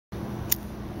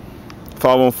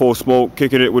514 Smoke,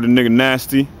 kicking it with a nigga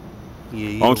Nasty.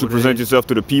 Yeah, Why don't you present yourself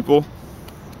to the people?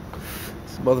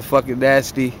 It's motherfucking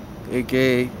Nasty,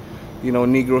 aka, you know,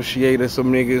 negotiator.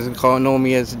 Some niggas know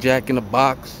me as Jack in the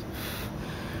Box.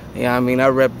 Yeah, I mean, I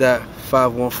rep that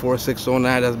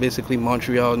 514609. That's basically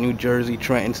Montreal, New Jersey,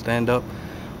 Trenton stand up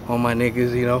on my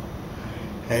niggas, you know.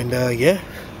 And yeah,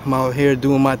 I'm out here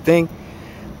doing my thing,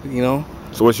 you know.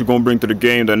 So what you gonna bring to the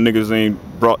game that niggas ain't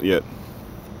brought yet?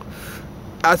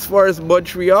 As far as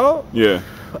Montreal, yeah,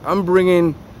 I'm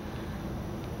bringing.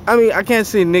 I mean, I can't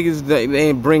say niggas they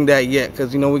ain't bring that yet,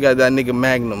 cause you know we got that nigga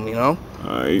Magnum, you know.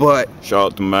 Alright. But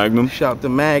shout out to Magnum. Shout out to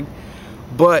Mag.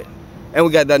 But and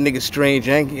we got that nigga Strange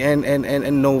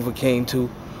and Nova came too.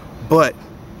 But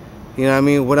you know what I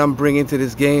mean. What I'm bringing to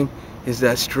this game is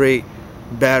that straight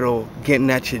battle,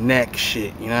 getting at your neck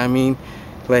shit. You know what I mean?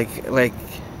 Like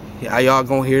y'all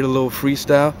gonna hear the little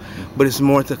freestyle, but it's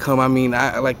more to come. I mean,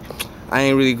 I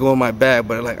ain't really going my bag,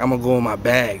 but like I'm gonna go in my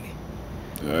bag.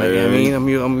 Like, you know what I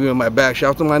mean, I'm in my bag.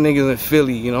 Shout out to my niggas in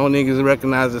Philly. You know, niggas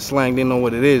recognize the slang. They know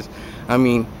what it is. I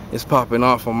mean, it's popping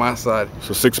off on my side.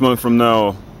 So 6 months from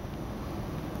now,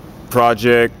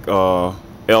 project,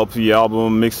 LP,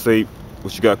 album, mixtape,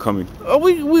 what you got coming? Oh,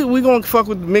 we gonna fuck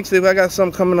with the mixtape. I got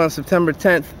something coming on September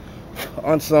 10th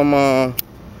on some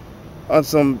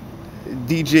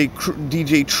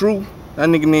DJ True. That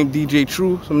nigga named DJ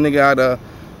True. Some nigga out of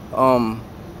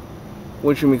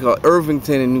what you call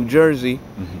Irvington in New Jersey.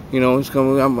 You know, he's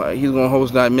coming. He's gonna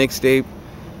host that mixtape.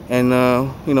 And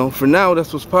you know, for now,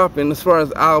 that's what's popping. As far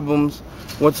as albums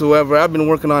whatsoever, I've been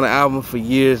working on an album for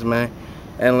years, man.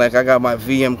 And like I got my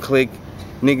VM clique.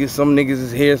 Niggas, some niggas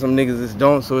is here, some niggas is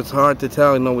don't. So it's hard to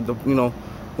tell, you know,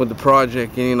 with the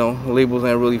project, and you know, labels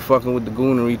ain't really fucking with the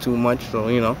goonery too much. So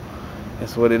you know,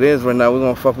 that's what it is right now. We're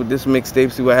gonna fuck with this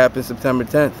mixtape, see what happens September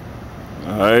 10th.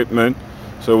 All right, man.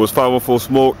 So it was 514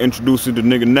 Smoke introducing the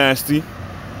nigga Nasty.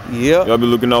 Yep. Y'all be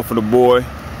looking out for the boy.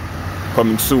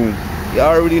 Coming soon. Y'all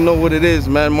already know what it is,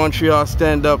 man. Montreal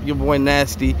stand up, your boy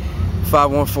Nasty.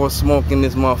 514 Smoke in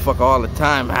this motherfucker all the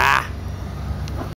time.